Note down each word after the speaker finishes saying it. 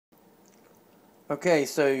Okay,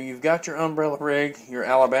 so you've got your umbrella rig, your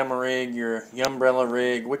Alabama rig, your umbrella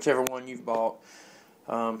rig, whichever one you've bought.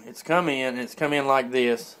 It's come in like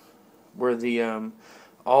this, where the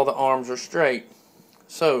all the arms are straight.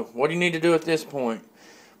 So what do you need to do at this point?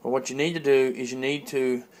 Well, what you need to do is you need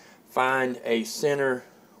to find a center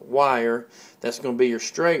wire that's going to be your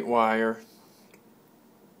straight wire,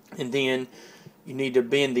 and then you need to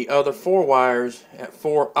bend the other 4 wires at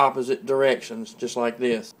 4 opposite directions, just like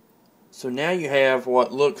this. So now you have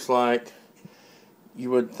what looks like,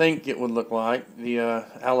 you would think it would look like, the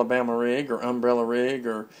Alabama rig or umbrella rig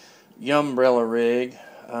or umbrella rig.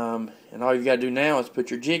 And all you've got to do now is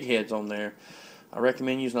put your jig heads on there. I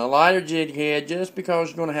recommend using a lighter jig head just because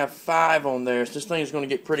you're going to have 5 on there. So this thing is going to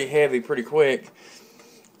get pretty heavy pretty quick.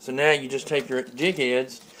 So now you just take your jig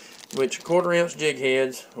heads, which 1/4 ounce jig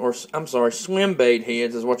heads, or I'm sorry, swim bait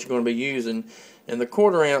heads is what you're going to be using. And the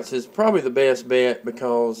 1/4 ounce is probably the best bet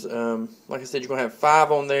because, like I said, you're going to have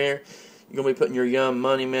 5 on there. You're going to be putting your Yum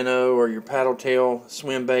Money Minnow or your paddle tail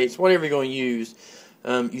swim baits, whatever you're going to use.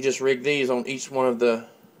 You just rig these on each one of the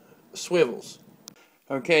swivels.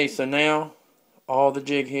 Okay, so now all the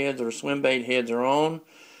jig heads or swim bait heads are on.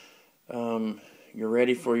 You're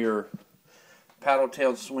ready for your paddle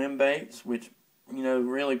tailed swim baits, which, you know,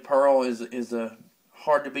 really pearl is a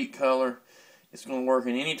hard to beat color. It's going to work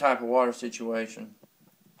in any type of water situation.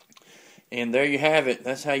 And there you have it.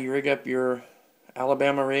 That's how you rig up your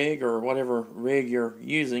Alabama rig or whatever rig you're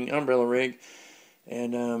using, umbrella rig.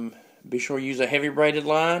 And be sure you use a heavy braided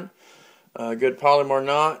line, a good polymer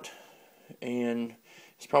knot, and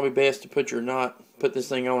it's probably best to put this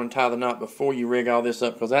thing on and tie the knot before you rig all this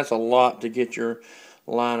up, because that's a lot to get your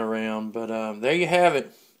line around. But there you have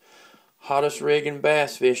it. Hottest rig in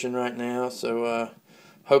bass fishing right now. So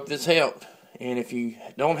hope this helped. And if you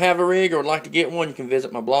don't have a rig or would like to get one, you can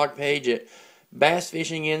visit my blog page at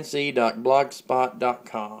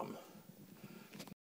bassfishingnc.blogspot.com.